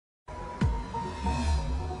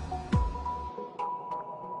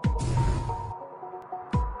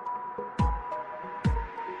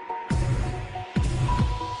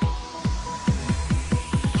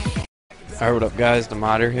Alright, what up guys, the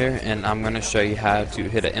modder here, and I'm going to show you how to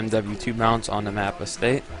hit an MW2 bounce on the map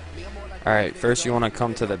Estate. Alright, first you want to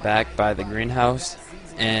come to the back by the greenhouse,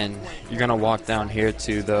 and you're going to walk down here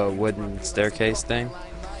to the wooden staircase thing,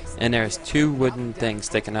 and there's two wooden things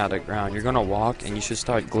sticking out of the ground. You're going to walk and you should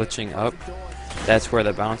start glitching up. That's where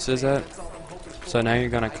the bounce is at. So now you're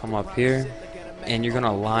going to come up here, and you're going to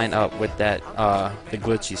line up with that, the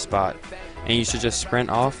glitchy spot, and you should just sprint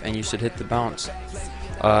off and you should hit the bounce.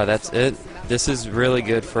 That's it. This is really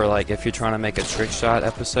good for like if you're trying to make a trick shot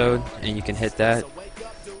episode and you can hit that.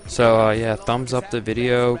 So yeah, thumbs up the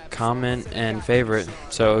video, comment, and favorite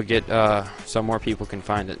so get so more people can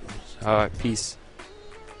find it. Peace.